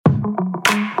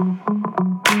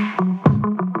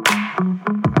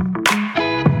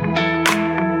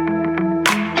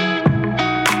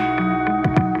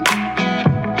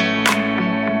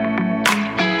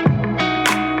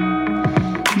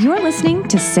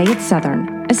Say It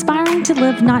Southern, aspiring to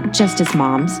live not just as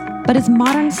moms, but as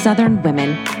modern Southern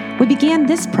women. We began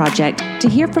this project to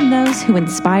hear from those who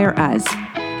inspire us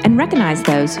and recognize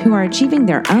those who are achieving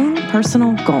their own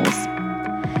personal goals.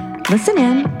 Listen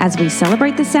in as we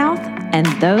celebrate the South and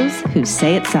those who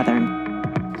say it Southern.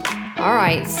 All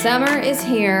right, summer is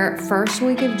here, first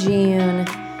week of June.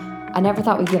 I never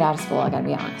thought we'd get out of school, I gotta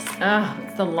be honest.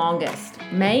 It's the longest.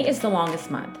 May is the longest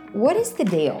month. What is the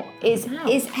deal? Has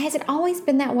it always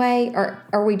been that way, or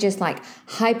are we just like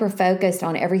hyper focused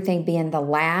on everything being the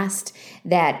last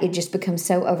that it just becomes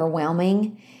so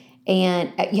overwhelming?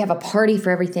 And you have a party for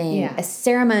everything, a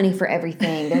ceremony for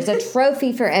everything. There's a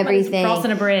trophy for everything.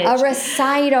 Crossing a bridge. A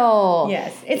recital.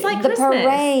 Yes. It's like the Christmas.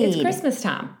 parade. It's Christmas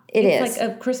time. It's like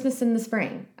a Christmas in the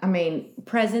spring. I mean,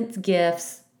 presents,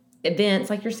 gifts, events,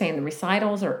 like you're saying, the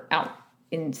recitals are out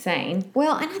insane.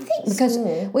 Well, and I think because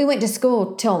we went to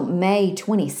school till May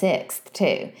 26th,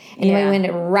 too. And we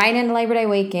went right into Labor Day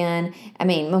weekend. I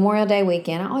mean, Memorial Day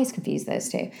weekend. I always confuse those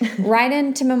two. Right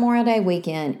into Memorial Day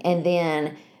weekend, and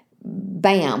then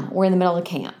bam, we're in the middle of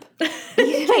camp.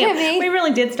 You know what I mean? We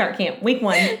really did start camp. Week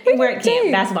one, we're at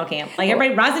camp, basketball camp. Like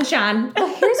everybody rise and shine.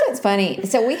 Well, here's what's funny.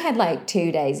 So we had like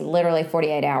 2 days, literally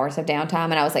 48 hours of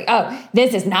downtime, and I was like, oh,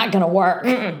 this is not going to work.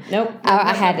 Nope.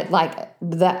 I had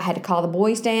had to call the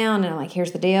boys down, and I'm like,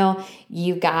 here's the deal.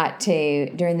 You've got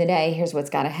to, during the day, here's what's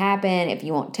got to happen. If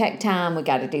you want tech time, we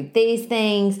got to do these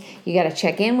things. You got to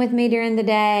check in with me during the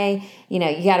day. You know,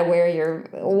 you got to wear your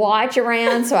watch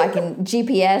around so I can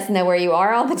GPS know where you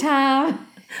are all the time.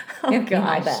 Oh,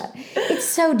 gosh. It's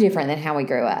so different than how we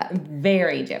grew up.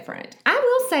 Very different. I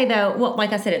will say, though, well,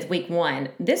 like I said, it's week one.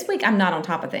 This week, I'm not on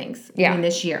top of things. Yeah. I mean,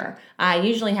 this year. I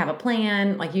usually have a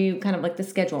plan, like you kind of like the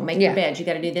schedule. Make your bed. You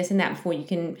got to do this and that before you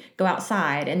can go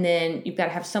outside. And then you've got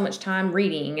to have so much time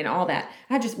reading and all that.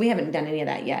 We haven't done any of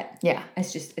that yet. Yeah.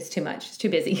 It's too much. It's too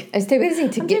busy. It's too busy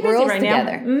to get rules right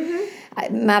together. Now.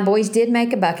 Mm-hmm. My boys did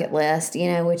make a bucket list,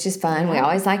 which is fun. We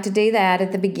always like to do that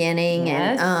at the beginning.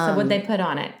 Yes. And, so what'd they put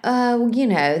on it?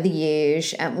 The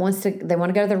huge. They want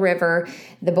to go to the river.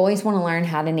 The boys want to learn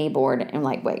how to kneeboard and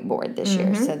like wakeboard this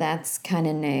year. So that's kind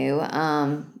of new.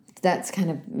 That's kind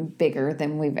of bigger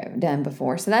than we've done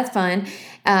before. So that's fun.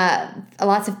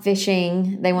 Lots of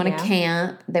fishing. They want to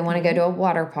camp. They want to go to a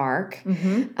water park. Do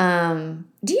you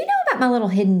know about my little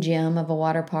hidden gem of a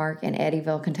water park in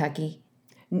Eddyville, Kentucky?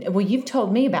 Well, you've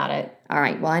told me about it. All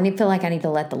right. Well, I feel like I need to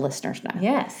let the listeners know.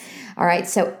 Yes. All right.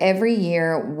 So every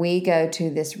year we go to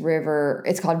this river.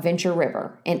 It's called Venture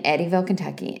River in Eddyville,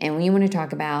 Kentucky. And we want to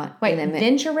talk about...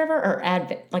 Venture River or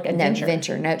Adventure? No,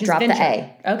 Venture. No, just drop Venture.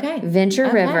 the A. Okay. Venture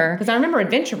River. Because I remember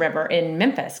Adventure River in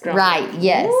Memphis. Right.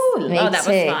 Yes. Ooh, that was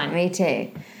fun. Me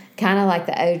too. Kind of like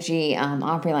the OG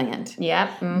Opryland. Yep.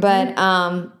 Mm-hmm.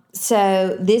 But...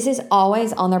 So this is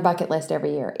always on their bucket list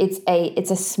every year. It's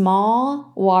a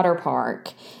small water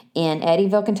park in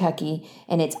Eddyville, Kentucky,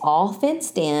 and it's all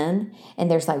fenced in,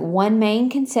 and there's like one main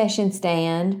concession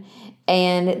stand,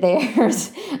 and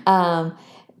there's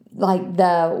like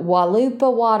the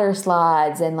Walupa water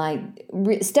slides and like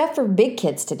stuff for big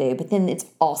kids to do, but then it's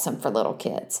awesome for little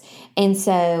kids. And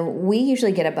so we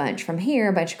usually get a bunch from here,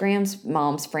 a bunch of Graham's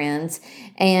mom's friends,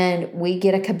 and we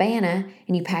get a cabana,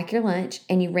 and you pack your lunch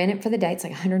and you rent it for the day. It's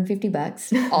like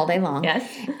 $150 all day long. Yes.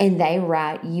 And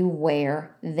you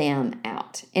wear them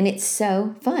out. And it's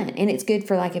so fun. And it's good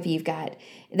for like if they've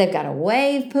got a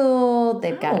wave pool,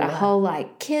 they've got a whole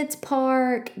like kids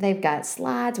park, they've got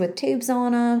slides with tubes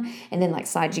on them, and then like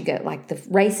slides you go, like the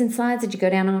racing slides that you go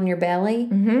down on your belly.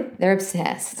 Mm-hmm. They're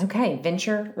obsessed. Okay,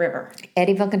 Venture River.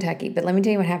 Eddyville, Kentucky. But let me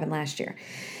tell you what happened last year.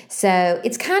 So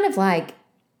it's kind of like,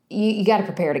 you got to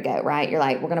prepare to go, right? You're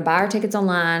like, we're going to buy our tickets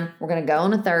online. We're going to go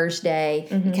on a Thursday.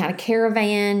 Mm-hmm. You kind of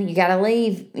caravan. You got to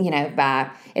leave,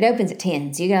 it opens at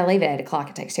 10. So you got to leave at 8 o'clock.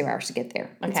 It takes 2 hours to get there.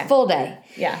 Okay. It's a full day.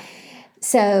 Yeah.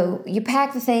 So you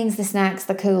pack the things, the snacks,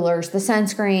 the coolers, the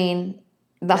sunscreen,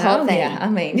 the whole thing. Yeah, I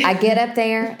mean. I get up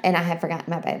there and I have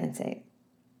forgotten my bathing suit.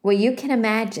 Well, you can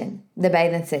imagine the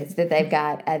bathing suits that they've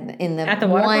got in the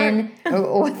water park?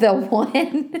 Or the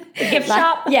one the gift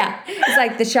shop. Yeah, it's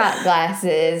like the shot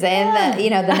glasses and the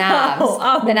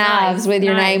knives, knives with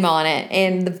your name on it,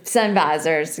 and the sun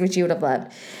visors, which you would have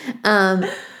loved.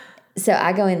 So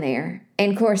I go in there,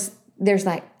 and of course, there's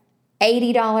like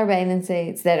 $80 bathing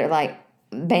suits that are like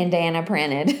bandana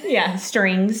printed. Yeah,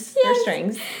 strings. Yes. They're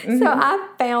strings. Mm-hmm. So I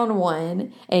found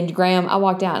one, and Graham, I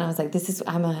walked out and I was like, this is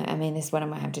what I'm going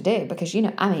to have to do, because,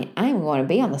 I ain't going to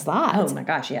be on the slides. Oh my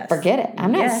gosh, yes. Forget it.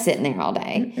 I'm not sitting there all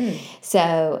day. Mm-mm.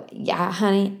 So, yeah,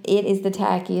 honey, it is the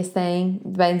tackiest thing,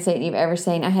 the bathing suit you've ever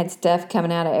seen. I had stuff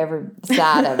coming out of every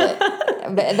side of it.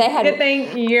 But they had. Good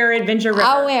thing your Adventure River.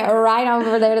 I went right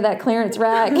over there to that clearance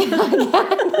rack.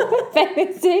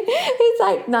 It's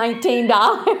like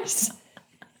 $19.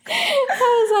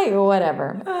 I was like,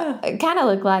 whatever. It kind of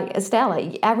looked like Stella.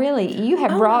 You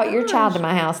have brought your child to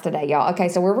my house today, y'all. Okay,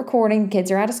 so we're recording. Kids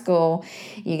are out of school.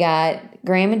 You got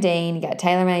Graham and Dean. You got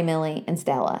Taylor, May, Millie, and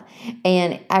Stella.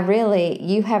 And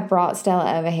you have brought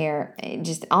Stella over here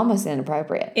just almost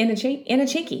inappropriate. In a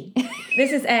cheeky.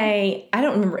 This is I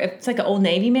don't remember. It's like an Old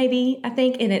Navy maybe, I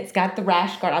think. And it's got the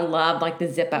rash guard. I love like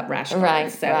the zip up rash guard.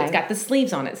 Right, so it's got the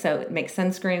sleeves on it. So it makes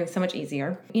sunscreen so much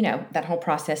easier. That whole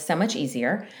process so much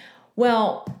easier.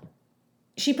 Well,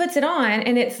 she puts it on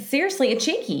and it's seriously a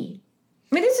cheeky.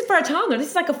 I mean, this is for a toddler. This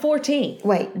is like a 4T.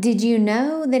 Wait, did you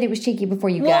know that it was cheeky before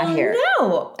you got here?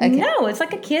 No. Okay. No, it's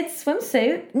like a kid's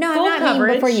swimsuit. No, full I'm not coverage.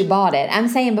 meaning before you bought it. I'm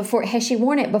saying before. Has she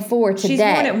worn it before today? She's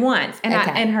worn it once. And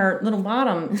and her little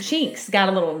bottom cheeks got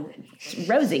a little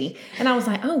rosy. And I was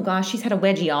like, oh, gosh, she's had a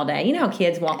wedgie all day. You know how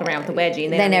kids walk around with a wedgie.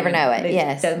 And they never know it,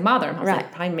 yes. It doesn't bother them. I was right.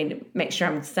 like, probably need to make sure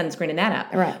I'm sunscreening that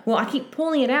up. Right. Well, I keep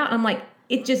pulling it out. And I'm like,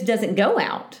 it just doesn't go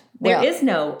out. There is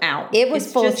no out. It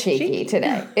was full cheeky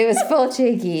today. It was full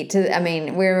cheeky.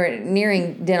 We were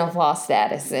nearing dental floss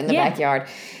status in the backyard.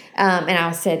 And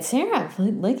I said, Sarah,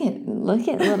 look at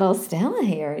little Stella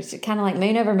here. She's kind of like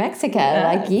Moon over Mexico,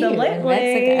 like you in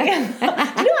Mexico.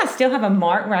 I still have a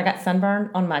mark where I got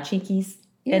sunburned on my cheekies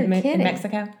in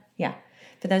Mexico. Yeah.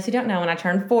 For those who don't know, when I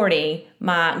turned 40,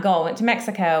 my goal went to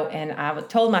Mexico, and I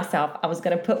told myself I was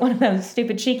going to put one of those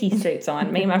stupid cheeky suits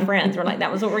on. Me and my friends were like,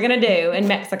 that was what we're going to do in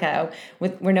Mexico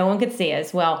where no one could see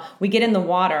us. Well, we get in the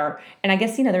water, and I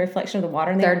guess, the reflection of the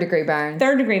water in there. 3rd degree burns.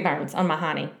 3rd degree burns on my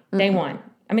honey, day one.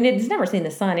 I mean, it's never seen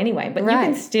the sun anyway, but you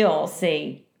can still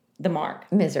see the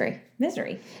mark. Misery.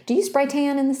 Do you spray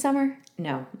tan in the summer?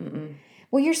 No. Mm-mm.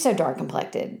 Well, you're so dark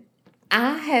complected.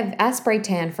 I spray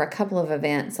tan for a couple of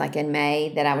events, like in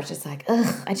May, that I was just like,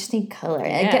 ugh, I just need color.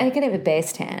 Yeah. I could have a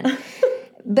base tan.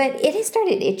 But it has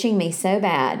started itching me so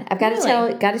bad. I've got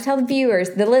to tell the viewers,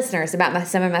 the listeners, about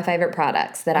some of my favorite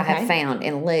products that I have found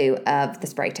in lieu of the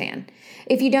spray tan.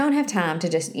 If you don't have time to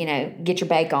just, get your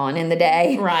bake on in the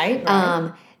day. Right.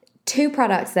 2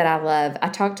 products that I love. I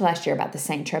talked last year about the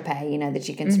Saint Tropez, that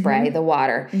you can spray the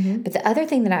water. Mm-hmm. But the other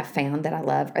thing that I found that I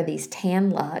love are these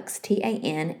Tanlux,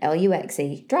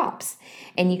 TANLUXE drops.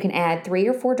 And you can add 3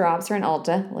 or 4 drops, or an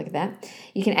Ulta. Look at that.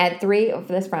 You can add 3,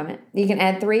 that's from it. You can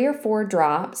add 3 or 4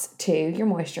 drops to your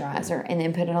moisturizer and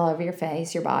then put it all over your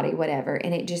face, your body, whatever.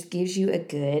 And it just gives you a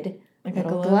good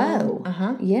little glow.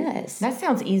 Uh-huh. Yes. That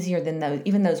sounds easier than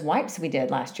those wipes we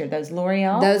did last year, those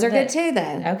L'Oreal. Those are good too,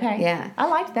 though. Okay. Yeah. I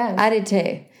like those. I did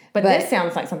too. But this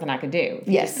sounds like something I could do.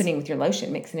 Yes. Just putting it with your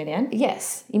lotion, mixing it in.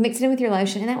 Yes. You mix it in with your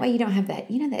lotion, and that way you don't have that,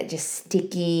 that just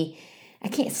sticky, I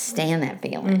can't stand that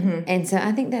feeling. Mm-hmm. And so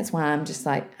I think that's why I'm just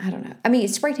like, I don't know. I mean,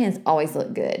 spray tans always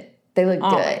look good. They look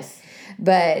good.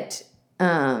 But,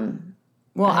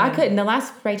 well, I couldn't. The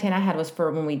last spray tan I had was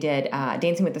for when we did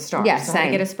Dancing with the Stars. Yeah, so I had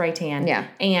to get a spray tan. Yeah.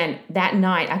 And that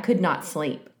night, I could not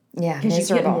sleep. Yeah, because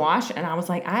you couldn't wash. And I was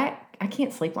like, I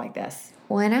can't sleep like this.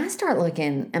 When I start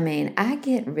looking, I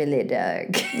get really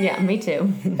dark. Yeah, me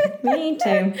too. Me too.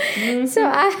 Mm-hmm. So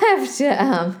I have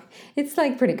to, it's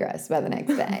like pretty gross by the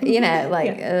next day.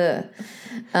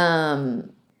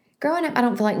 Growing up, I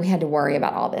don't feel like we had to worry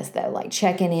about all this, though. Like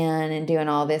checking in and doing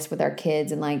all this with our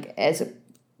kids and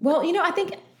Well, I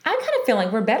think I kind of feel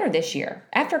like we're better this year.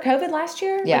 After COVID last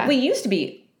year, we used to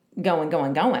be going.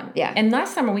 Yeah. And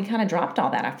last summer, we kind of dropped all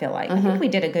that, I feel like. I think we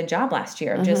did a good job last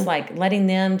year of just like letting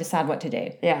them decide what to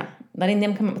do. Yeah. Letting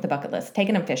them come up with a bucket list,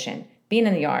 taking them fishing, being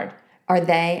in the yard.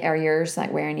 Are yours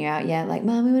like wearing you out yet? Like,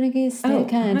 Mom, we want to get snow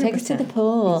cone. Take us to the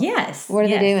pool. Yes. What are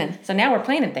they doing? So now we're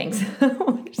planning things.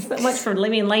 So much for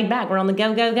living laid back. We're on the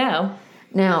go, go, go.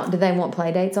 Now, do they want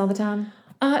play dates all the time?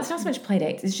 It's not so much play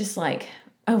dates. It's just like,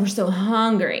 oh, we're so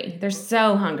hungry. They're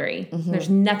so hungry. Mm-hmm. There's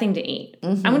nothing to eat.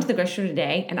 Mm-hmm. I went to the grocery store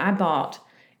today and I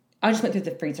just went through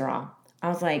the freezer all. I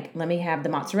was like, let me have the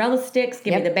mozzarella sticks,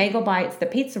 give me the bagel bites, the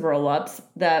pizza roll-ups,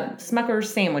 the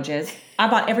Smucker's sandwiches. I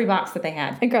bought every box that they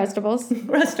had. And Crustables.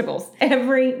 Crustables.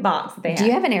 Every box that they had. Do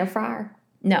you have an air fryer?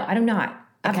 No, I do not.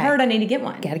 I've heard I need to get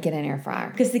one. Got to get an air fryer.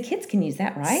 Because the kids can use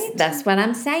that, right? That's what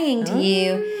I'm saying to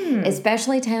you.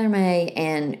 Especially Taylor May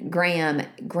and Graham.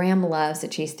 Graham loves a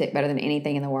cheese stick better than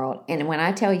anything in the world. And when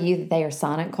I tell you that they are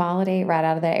Sonic quality right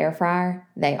out of the air fryer,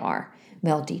 they are.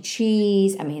 Melty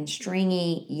cheese,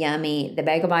 stringy, yummy. The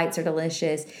bagel bites are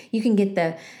delicious. You can get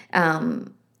the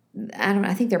I don't know,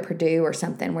 I think they're Purdue or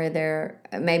something, where they're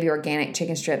maybe organic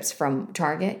chicken strips from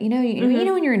Target. You know, you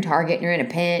know when you're in Target and you're in a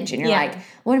pinch and you're like,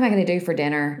 what am I going to do for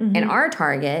dinner? And our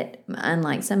Target,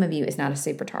 unlike some of you, is not a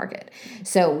super Target.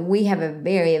 So we have a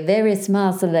very, very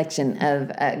small selection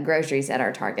of groceries at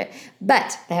our Target.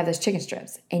 But they have those chicken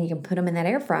strips, and you can put them in that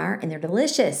air fryer, and they're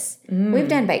delicious. We've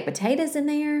done baked potatoes in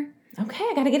there. Okay,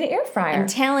 I got to get an air fryer. I'm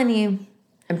telling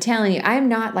you, I am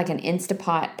not like an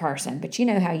Instapot person, but you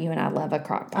know how you and I love a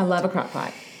crock pot. I love a crock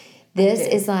pot. This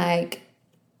is like,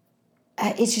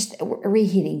 it's just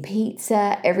reheating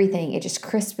pizza, everything. It just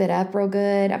crisps it up real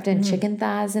good. I've done chicken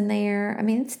thighs in there. I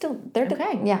mean, it's still, they're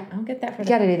Okay. yeah. I'll get that for You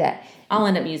got to do that. I'll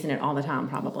end up using it all the time,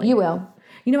 probably. You will.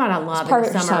 You know what I love in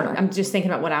perfect the for summer? summer. I'm just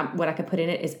thinking about what I could put in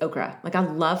it is okra. Like, I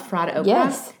love fried okra.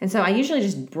 Yes. And so I usually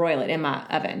just broil it in my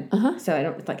oven. So I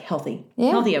don't, it's like healthy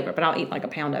okra, but I'll eat like a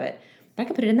pound of it. But I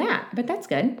could put it in that. But that's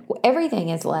good. Everything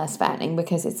is less fattening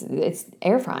because it's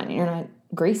air frying. You're not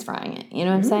grease frying it. You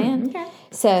know what I'm saying? Okay.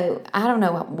 So I don't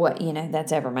know what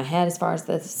that's over my head as far as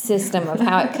the system of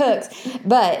how it cooks.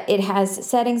 But it has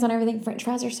settings on everything. French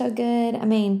fries are so good. I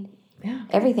mean,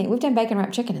 everything. We've done bacon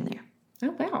wrapped chicken in there.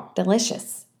 Oh, wow.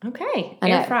 Delicious. Okay. I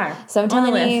Air know. fryer. So I'm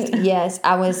telling you, list. yes,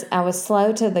 I was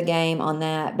slow to the game on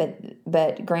that,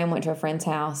 but Graham went to a friend's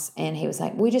house and he was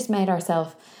like, we just made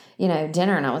ourselves,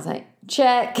 dinner, and I was like,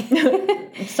 check.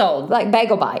 Sold. Like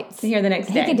bagel bites. Here the next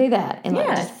day. He could do that and like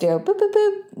just do boop boop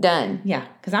boop, done. Yeah,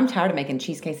 because I'm tired of making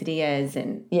cheese quesadillas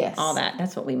and all that.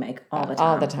 That's what we make all the time.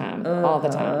 All the time. All the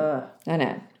time. I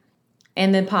know.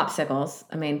 And then popsicles.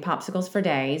 I mean, popsicles for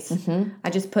days. I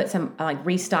just put some, I like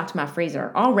restocked my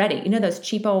freezer already. You know those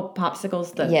cheapo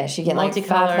popsicles? Yes, you get like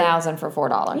multicolored? 5,000 for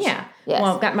 $4. Yeah. Yes.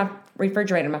 Well, I've got my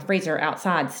refrigerator, my freezer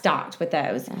outside stocked with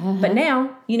those. But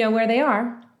now, you know where they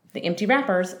are. The empty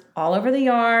wrappers all over the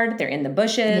yard. They're in the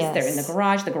bushes. Yes. They're in the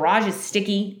garage. The garage is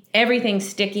sticky. Everything's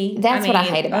sticky. That's what I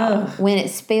hate about them. When it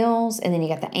spills and then you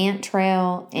got the ant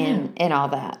trail and all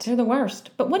that. They're the worst.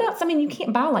 But what else? I mean, you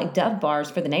can't buy like Dove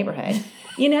bars for the neighborhood.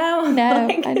 You know? No,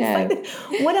 Like, I know. like,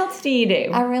 what else do you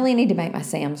do? I really need to make my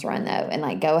Sam's run though, and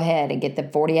like go ahead and get the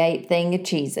 48 thing of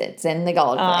Cheez-Its and the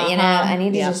gold. I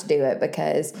need to just do it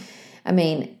because, I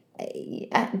mean,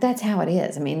 that's how it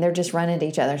is. I mean, they're just running to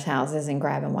each other's houses and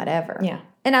grabbing whatever. Yeah.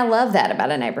 And I love that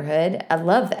about a neighborhood. I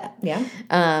love that. Yeah.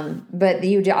 But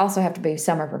you also have to be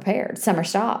summer prepared, summer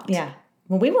stocked. Yeah.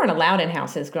 Well, we weren't allowed in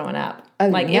houses growing up. Oh,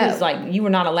 like, no. it was like you were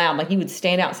not allowed. Like, you would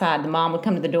stand outside. The mom would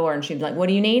come to the door and she'd be like, what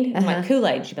do you need? I'm like,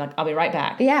 Kool-Aid. She'd be like, I'll be right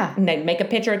back. Yeah. And they'd make a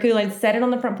pitcher of Kool-Aid, set it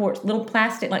on the front porch, little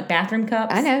plastic, like bathroom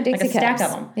cups. I know, Dixie like a stack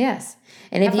cups. of them. Yes.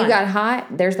 And if you got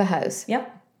hot, there's the hose.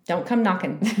 Yep. Don't come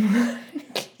knocking.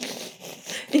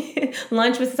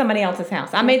 Lunch was somebody else's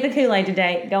house. I made the Kool-Aid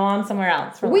today. Go on somewhere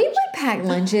else for We lunch. would pack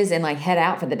lunches and like head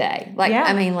out for the day. Like, Yeah.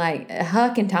 I mean, like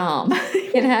Huck and Tom,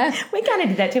 you know? We kind of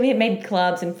did that too. We had made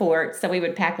clubs and forts, so we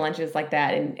would pack lunches like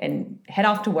that and head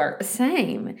off to work.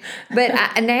 Same.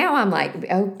 But now I'm like,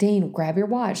 oh, Dean, grab your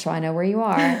watch so I know where you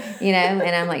are,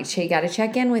 And I'm like, she got to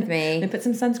check in with me. And put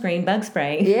some sunscreen, bug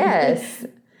spray. Yes.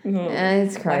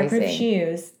 It's Waterproof crazy.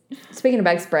 shoes. Speaking of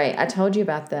bug spray, I told you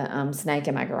about the snake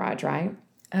in my garage, right?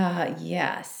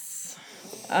 Yes.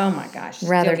 Oh my gosh.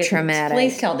 Rather Still traumatic.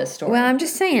 Please tell this story. Well, I'm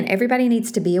just saying, everybody needs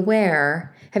to be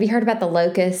aware. Have you heard about the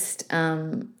locust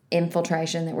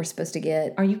infiltration that we're supposed to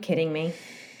get? Are you kidding me?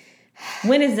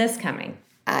 When is this coming?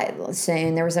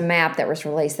 Soon. There was a map that was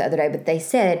released the other day, but they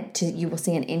said you will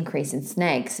see an increase in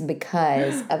snakes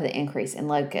because of the increase in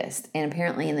locust. And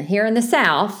apparently here in the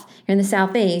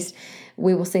southeast,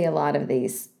 we will see a lot of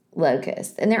these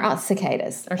locusts, and they're all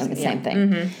cicadas, are the same thing.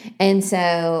 Mm-hmm. And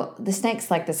so the snakes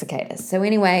like the cicadas. So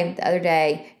anyway, the other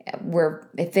day we're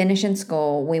finishing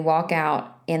school. We walk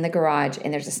out in the garage,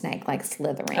 and there's a snake like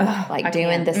slithering,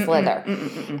 doing the slither.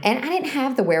 And I didn't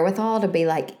have the wherewithal to be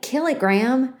like, kill it,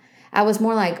 Graham. I was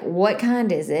more like, what kind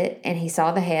is it? And he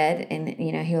saw the head, and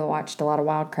he watched a lot of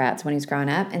Wild Kratts when he was growing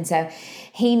up, and so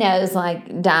he knows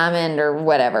like diamond or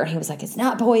whatever. He was like, it's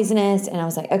not poisonous, and I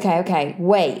was like, okay,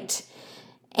 wait.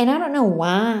 And I don't know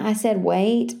why I said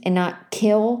wait and not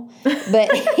kill, but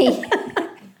we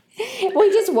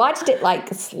just watched it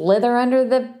like slither under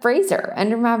the freezer,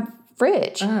 under my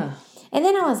fridge. And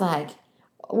then I was like,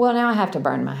 well, now I have to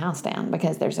burn my house down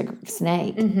because there's a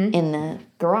snake in the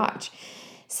garage.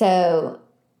 So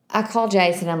I called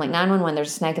Jason. I'm like, 911, there's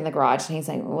a snake in the garage. And he's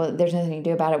like, well, there's nothing you can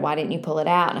do about it. Why didn't you pull it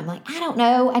out? And I'm like, I don't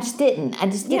know. I just didn't. I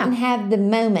just didn't have the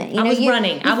moment. I was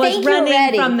running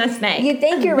from the snake. You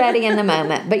think you're ready in the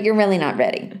moment, but you're really not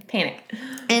ready. Panic.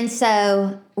 And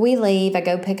so we leave. I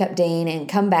go pick up Dean and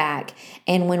come back.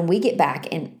 And when we get back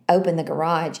and open the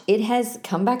garage, it has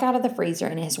come back out of the freezer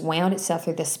and has wound itself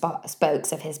through the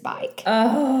spokes of his bike.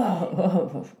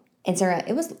 Oh. And Sarah,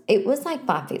 it was like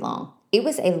 5 feet long. It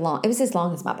was as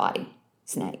long as my body,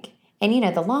 snake.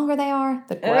 And the longer they are,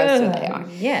 the grosser they are.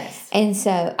 Yes. And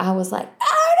so I was like,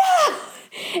 oh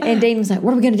no. And Dean was like,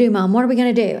 what are we going to do, Mom? What are we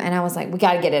going to do? And I was like, we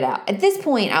got to get it out. At this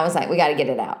point, I was like, we got to get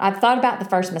it out. I've thought about the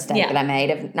first mistake that I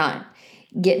made of not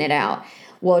getting it out.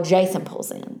 Well, Jason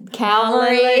pulls in.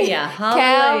 Cavalry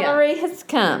has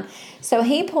come. So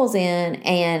he pulls in,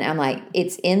 and I'm like,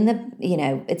 it's in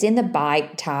the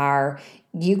bike tire.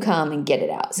 You come and get it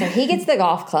out. So he gets the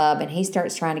golf club and he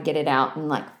starts trying to get it out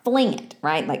and fling it,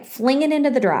 right? Fling it into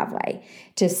the driveway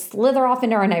to slither off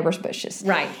into our neighbor's bushes.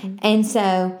 Right. And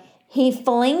so he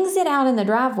flings it out in the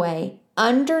driveway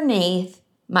underneath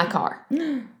my car.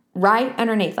 Right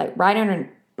underneath, underneath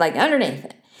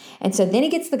it. And so then he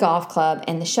gets the golf club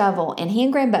and the shovel, and he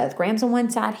and Graham both. Graham's on one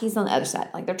side, he's on the other side.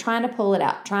 They're trying to pull it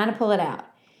out.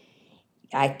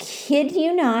 I kid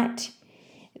you not.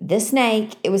 The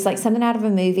snake, it was like something out of a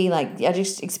movie. I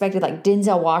just expected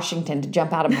Denzel Washington to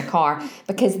jump out of my car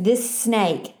because this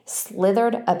snake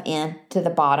slithered up into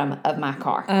the bottom of my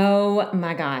car. Oh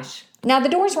my gosh. Now the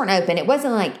doors weren't open. It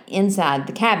wasn't inside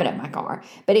the cabin of my car,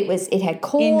 but it had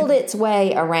coiled its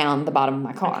way around the bottom of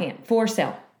my car. I can't. For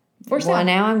sale. Well,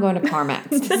 now I'm going to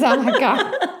CarMax. So my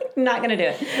God. Not going to do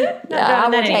it. I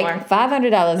will take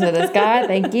 $500 for this car.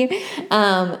 Thank you.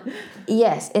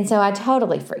 Yes. And so I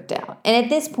totally freaked out. And at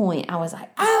this point, I was like,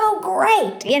 oh,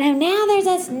 great. Now there's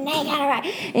a snake out of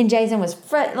it. And Jason was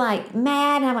mad.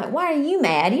 And I'm like, why are you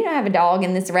mad? You don't have a dog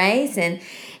in this race. And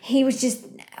he was just,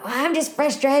 I'm just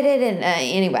frustrated. And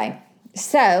anyway,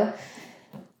 so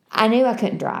I knew I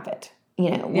couldn't drive it,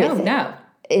 No.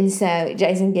 And so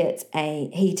Jason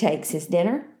he takes his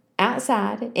dinner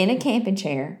outside in a camping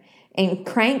chair and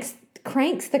cranks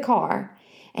the car.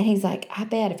 And he's like, I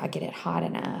bet if I get it hot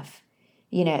enough,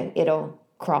 it'll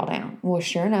crawl down. Well,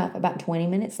 sure enough, about 20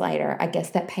 minutes later, I guess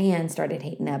that pan started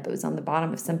heating up. It was on the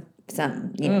bottom of some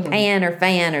pan or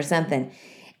fan or something.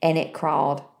 And it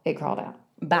crawled out.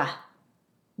 Bah.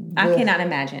 I cannot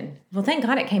imagine. Well, thank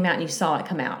God it came out and you saw it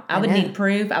come out. I would need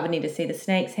proof. I would need to see the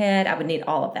snake's head. I would need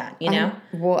all of that,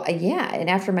 Well, yeah. And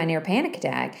after my near panic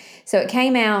attack. So it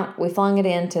came out. We flung it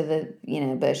into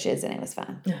the, bushes and it was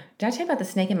fine. Did I tell you about the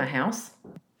snake in my house?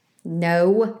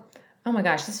 No. Oh my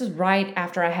gosh. This was right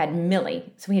after I had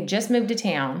Millie. So we had just moved to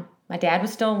town. My dad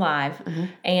was still alive.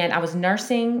 And I was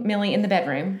nursing Millie in the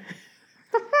bedroom.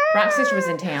 Brock's sister was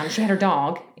in town. She had her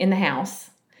dog in the house.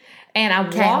 And I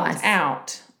walked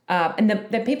out. And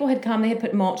the people had come. They had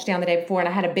put mulch down the day before, and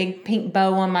I had a big pink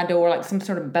bow on my door, like some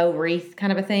sort of bow wreath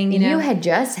kind of a thing, You had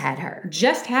just had her.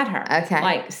 Just had her.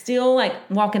 Okay. Still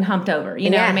walking humped over, you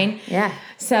know what I mean? Yeah.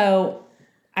 So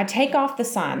I take off the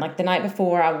sign. The night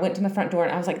before, I went to my front door,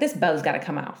 and I was like, this bow's got to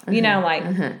come off.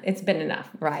 It's been enough.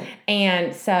 Right.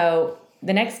 And so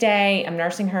the next day, I'm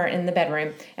nursing her in the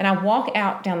bedroom, and I walk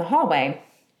out down the hallway,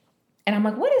 and I'm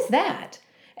like, what is that?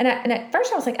 And at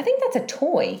first, I was like, I think that's a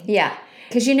toy. Yeah.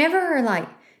 Because you never are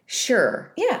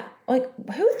sure. Yeah.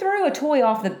 Who threw a toy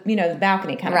off the, the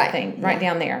balcony kind of thing right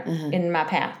down there in my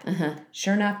path?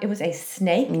 Sure enough, it was a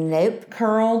snake. Nope.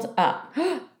 Curled up.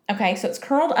 Okay, so it's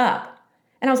curled up.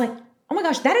 And I was like, oh my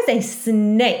gosh, that is a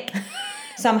snake.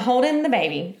 So I'm holding the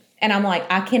baby, and I'm like,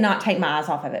 I cannot take my eyes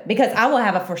off of it because I will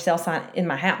have a for sale sign in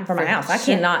my house for my house. I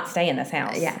cannot stay in this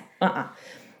house. Yeah.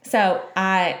 So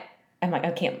I'm like,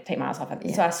 I can't take my eyes off of it.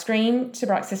 Yeah. So I screamed to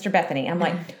Brock's sister, Bethany. I'm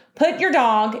like, put your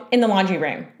dog in the laundry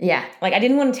room. Yeah. I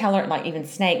didn't want to tell her, even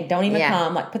snake, don't even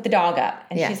come. Put the dog up.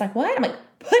 And she's like, what? I'm like,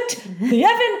 put the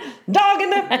effing dog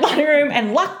in the laundry room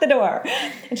and lock the door.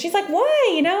 And she's like,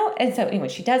 why, And so anyway,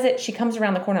 she does it. She comes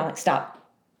around the corner. I'm like, stop.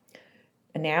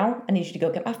 And now I need you to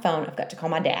go get my phone. I've got to call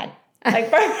my dad.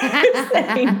 First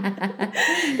thing.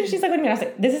 And she's like, what do you mean? I was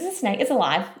like, this is a snake. It's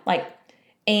alive.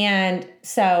 And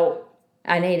so...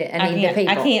 I need the people.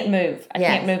 I can't move. I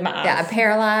can't move my eyes. Yeah, I'm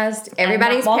paralyzed.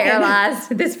 Everybody's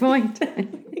paralyzed at this point.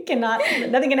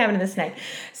 Nothing can happen to this snake.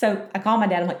 So I call my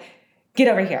dad. I'm like, get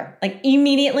over here.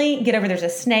 Immediately get over. There's a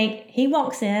snake. He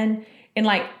walks in and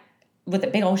with a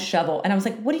big old shovel. And I was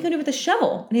like, what are you going to do with the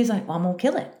shovel? And he's like, well, I'm going to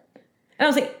kill it. And I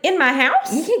was like, in my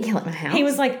house? You can't kill it in my house. He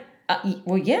was like,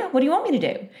 well, yeah. What do you want me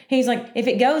to do? He's like, if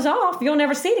it goes off, you'll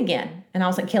never see it again. And I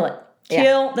was like, kill it.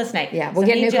 Kill the snake. Yeah, we'll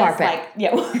get a new carpet.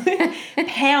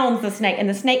 Pounds the snake, and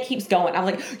the snake keeps going. I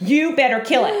was like, you better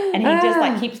kill it. And he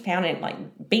just keeps pounding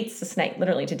it, beats the snake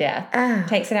literally to death,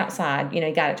 takes it outside. He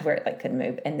got it to where it couldn't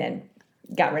move, and then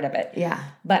got rid of it. Yeah.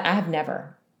 But I have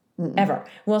never, ever.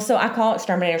 Well, so I call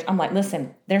exterminators. I'm like,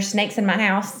 listen, there's snakes in my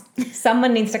house.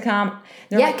 Someone needs to come.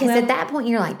 They're because at that point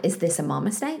you're like, is this a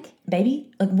mama snake? Baby?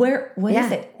 What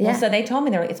is it? Yeah. Well, so they told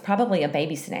me it's probably a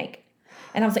baby snake.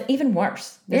 And I was like, even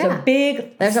worse. There's a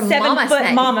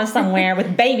 7-foot mama somewhere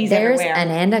with babies everywhere. There's an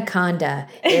anaconda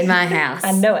in my house.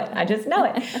 I know it. I just know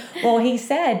it. Well, he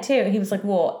said too, he was like,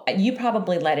 well, you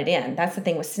probably let it in. That's the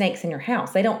thing with snakes in your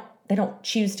house. They don't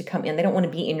choose to come in. They don't want to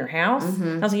be in your house.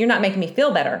 I was like, you're not making me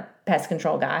feel better, pest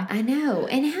control guy. I know.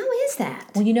 And how is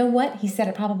that? Well, you know what? He said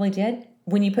it probably did.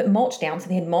 When you put mulch down, so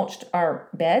they had mulched our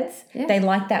beds, they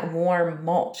liked that warm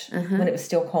mulch when it was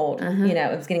still cold.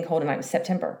 It was getting cold and it was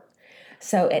September.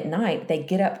 So at night, they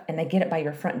get up and they get it by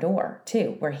your front door,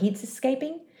 too, where heat's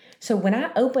escaping. So when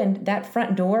I opened that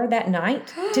front door that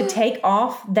night to take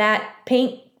off that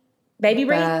pink baby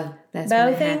wreath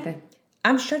bow thing,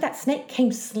 I'm sure that snake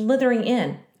came slithering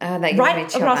in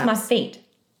right across my feet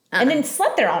and then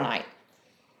slept there all night.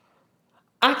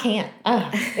 I can't.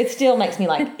 It still makes me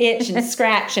itch and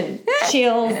scratch and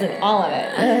chills and all of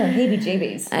it.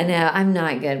 Heebie-jeebies. I know. I'm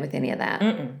not good with any of that.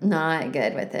 Not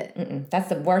good with it. That's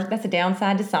the worst. That's the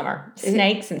downside to summer.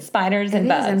 Snakes and spiders and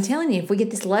bugs. I'm telling you, if we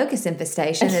get this locust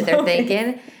infestation that they're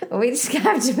thinking, we just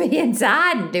have to be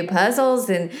inside and do puzzles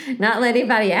and not let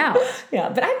anybody out. Yeah,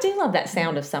 but I do love that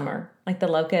sound of summer. Like the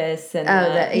locusts and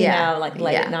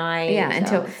late at night.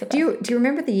 Yeah, do you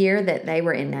remember the year that they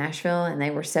were in Nashville and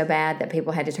they were so bad that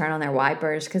people had to turn on their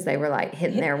wipers because they were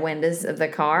hitting their windows of the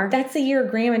car? That's the year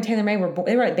Graham and Taylor May were born.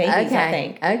 They were babies, I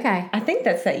think. Okay. I think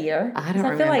that's that year. I don't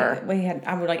remember.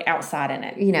 I feel like I was outside in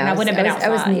it. I wouldn't have been outside. I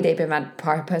was knee deep in my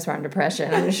postpartum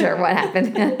depression. I'm not sure what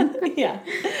happened. Yeah,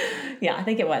 I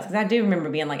think it was because I do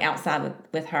remember being outside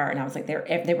with her, and I was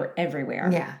they were everywhere.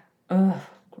 Yeah. Ugh.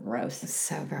 Gross.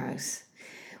 So gross.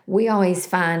 We always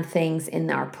find things in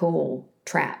our pool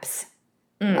traps.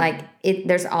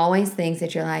 There's always things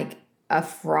that you're like a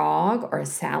frog or a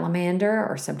salamander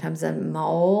or sometimes a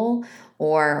mole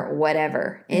or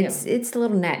whatever. It's a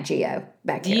little Nat Geo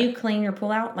back here. Do you clean your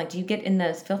pool out? Do you get in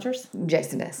those filters?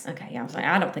 Jason does. Okay, yeah. I was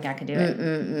I don't think I could do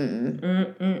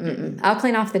it. I'll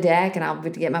clean off the deck and I'll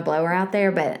get my blower out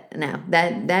there, but no,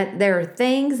 that there are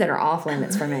things that are off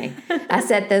limits for me. I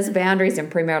set those boundaries in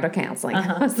premarital counseling.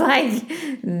 I was like,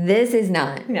 this is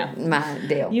not my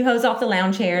deal. You hose off the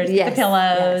lounge chairs, get the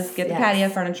pillows, get the patio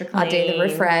furniture clean. I'll do the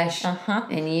refresh,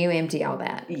 and you empty all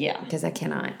that. Yeah, because I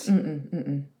cannot.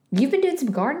 You've been doing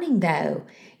some gardening, though.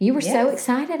 You were so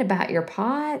excited about your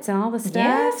pots and all the stuff.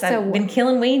 Yes, I've been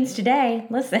killing weeds today.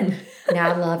 Listen.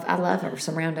 Now, I love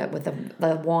some Roundup with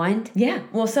the wand. Yeah.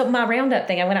 Well, so my Roundup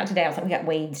thing, I went out today. I was like, we got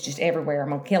weeds just everywhere. I'm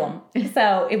going to kill them.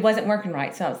 So it wasn't working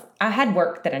right. So I had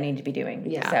work that I needed to be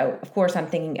doing. Yeah. So, of course, I'm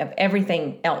thinking of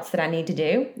everything else that I need to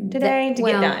do today to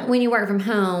get done. When you work from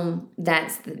home,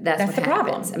 that's what the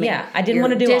happens. problem. I didn't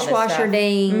want to do all this stuff. Dishwasher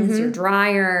dings, your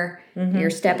dryer. You're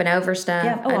stepping over stuff.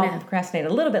 Yeah. I'll procrastinate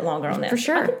a little bit longer on this. For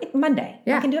sure. Monday.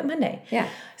 Yeah. I can do it Monday. Yeah.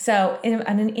 So,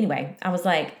 anyway, I was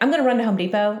like, I'm going to run to Home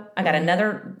Depot. I got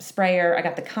another sprayer. I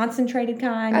got the concentrated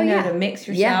kind, to mix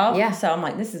yourself. Yeah. So I'm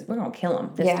like, we're going to kill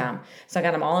them this time. So I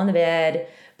got them all in the bed.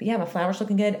 But my flowers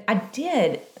looking good. I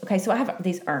did. Okay, so I have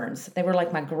these urns. They were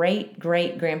my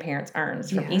great-great-grandparents'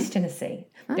 urns from East Tennessee.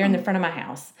 They're in the front of my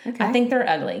house. Okay. I think they're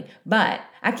ugly, but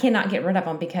I cannot get rid of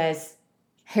them because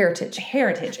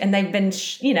heritage, and they've been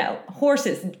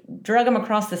horses drug them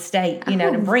across the state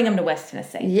to bring them to West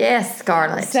Tennessee. Yes,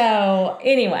 Scarlett. So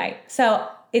anyway,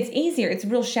 it's easier. It's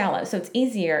real shallow, so it's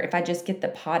easier if I just get the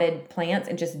potted plants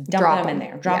and just drop them in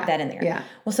there. Drop that in there. Yeah.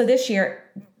 Well, so this year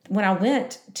when I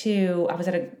was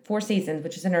at a Four Seasons,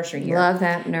 which is a nursery year. Love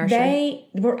that nursery.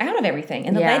 They were out of everything,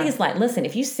 and the lady's like, "Listen,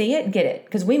 if you see it, get it,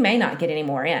 because we may not get any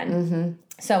more in." Mm-hmm.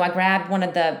 So I grabbed one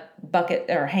of the bucket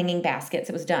or hanging baskets.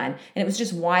 It was done, and it was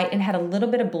just white and had a little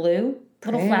bit of blue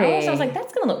little flowers. So I was like,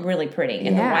 "That's going to look really pretty,"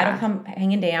 and the white will come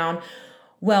hanging down.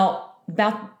 Well,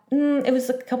 it was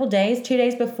a couple days, 2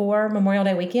 days before Memorial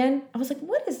Day weekend. I was like,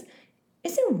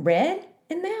 is there red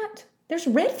in that? There's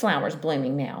red flowers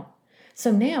blooming now.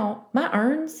 So now my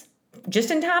urns,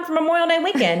 just in time for Memorial Day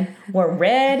weekend, were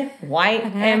red, white,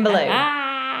 and blue.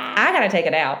 I got to take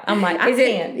it out. I'm like, I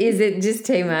can't. Is it just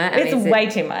too much? It's way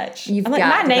too much. I'm like,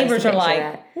 my neighbors are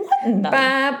like, what in the?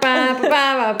 Hey.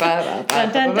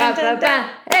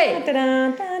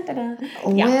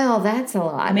 Well, that's a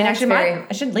lot. I mean, I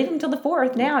should leave them till the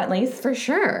 4th now, at least. For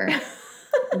sure.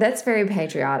 That's very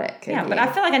patriotic. Yeah, but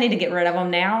I feel like I need to get rid of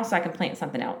them now so I can plant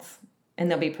something else. And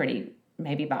they'll be pretty,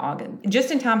 maybe by August.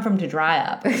 Just in time for them to dry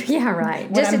up. Yeah, right.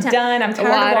 When I'm done, I'm tired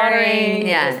of watering.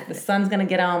 Yeah. The sun's going to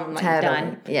get on. I'm like,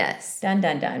 done. Yes.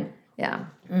 Done. Yeah.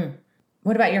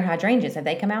 What about your hydrangeas? Have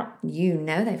they come out? You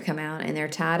know they've come out, and they're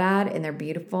tie-dyed, and they're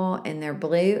beautiful, and they're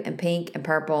blue and pink and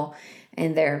purple.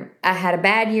 And I had a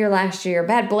bad year last year,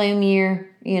 bad bloom year,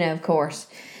 of course.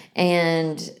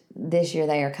 And this year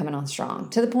they are coming on strong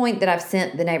to the point that I've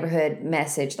sent the neighborhood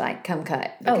message like, come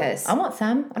cut. Because I want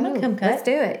some. I'm going to come cut. Let's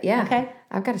do it. Yeah. Okay.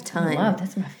 I've got a ton.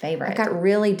 That's my favorite. I've got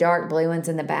really dark blue ones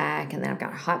in the back, and then I've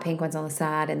got hot pink ones on the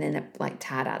side, and then like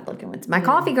tie-dyed looking ones. My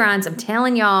coffee grinds, I'm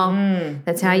telling y'all,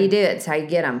 that's how you do it. It's how you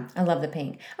get them. I love the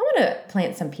pink. I want to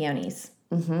plant some peonies.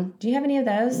 Mm-hmm. Do you have any of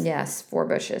those? Yes, 4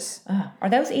 bushes. Are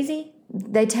those easy?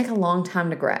 They take a long time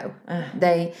to grow.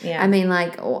 I mean,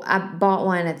 like, I bought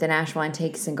one at the Nashville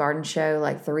Antiques and Garden Show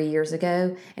like 3 years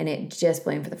ago, and it just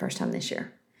bloomed for the first time this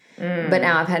year. But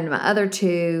now I've had my other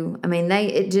 2. I mean,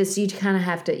 you kind of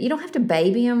have to, you don't have to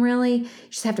baby them really. You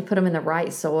just have to put them in the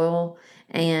right soil.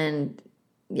 And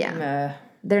they're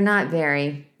not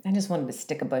very. I just wanted to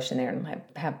stick a bush in there and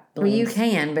have blooms. Well, you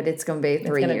can, but it's going to be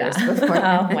 3 years before.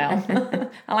 Oh, well.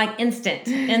 I like instant.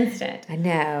 I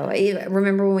know.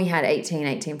 Remember when we had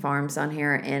 18 farms on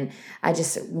here, and I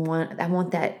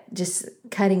want that just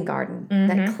cutting garden,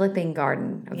 that clipping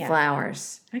garden of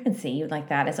flowers. I can see you like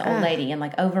that as an old lady in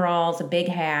like overalls, a big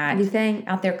hat. You think?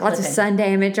 Out there clipping. Lots of sun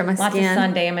damage on my skin. Lots of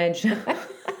sun damage.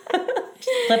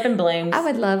 Clipping blooms. I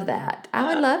would love that. I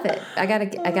would love it. I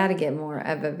gotta get more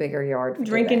of a bigger yard.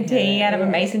 Drinking tea out of a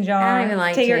mason jar. I don't even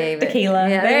like tea. Or tequila.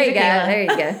 Yeah, there you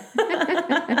go.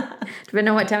 Depending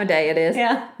on what time of day it is.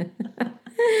 Yeah.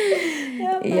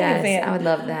 Yes, I would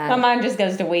love that. My mind just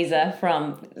goes to Weeza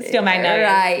from Steel Magnolias.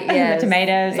 Right, yes. The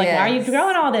tomatoes. Like, yes. Why are you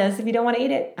growing all this if you don't want to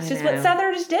eat it? It's just what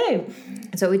Southerners do.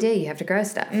 That's what we do. You have to grow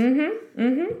stuff.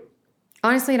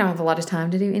 Honestly, I don't have a lot of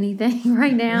time to do anything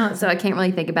right now, so I can't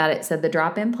really think about it. So the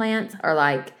drop-in plants are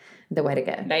like the way to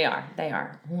go. They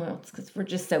are. Well, it's because we're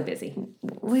just so busy.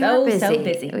 We are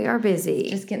busy. We are busy.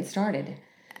 Just getting started.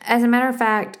 As a matter of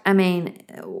fact, I mean,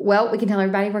 we can tell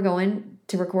everybody we're going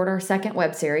to record our second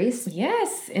web series.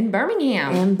 Yes, in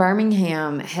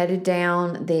Birmingham. Headed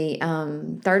down the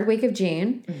 3rd week of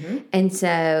June. And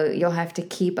so you'll have to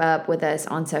keep up with us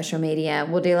on social media.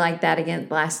 We'll do like that again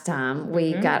last time.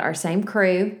 We got our same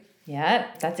crew.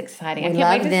 Yep, that's exciting. I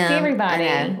can't wait to see everybody.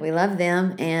 I know. We love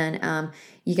them. And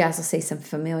you guys will see some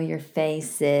familiar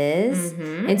faces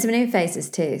and some new faces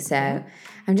too. So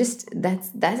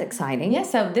that's exciting. Yeah,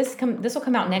 so this will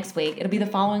come out next week. It'll be the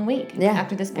following week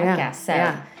after this podcast.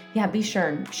 So be sure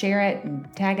and share it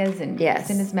and tag us and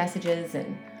send us messages.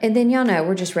 And then y'all know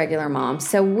we're just regular moms.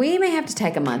 So we may have to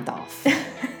take a month off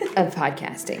of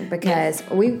podcasting because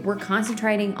we're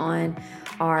concentrating on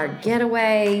our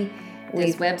getaway.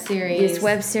 This web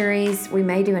series. We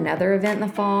may do another event in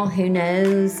the fall. Who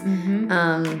knows?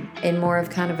 And more of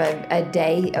kind of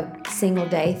a single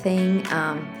day thing.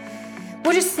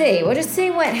 We'll just see. We'll just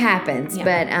see what happens. Yeah.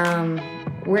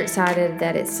 But we're excited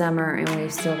that it's summer and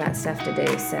we've still got stuff to do.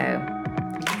 So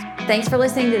thanks for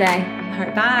listening today. All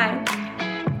right, bye.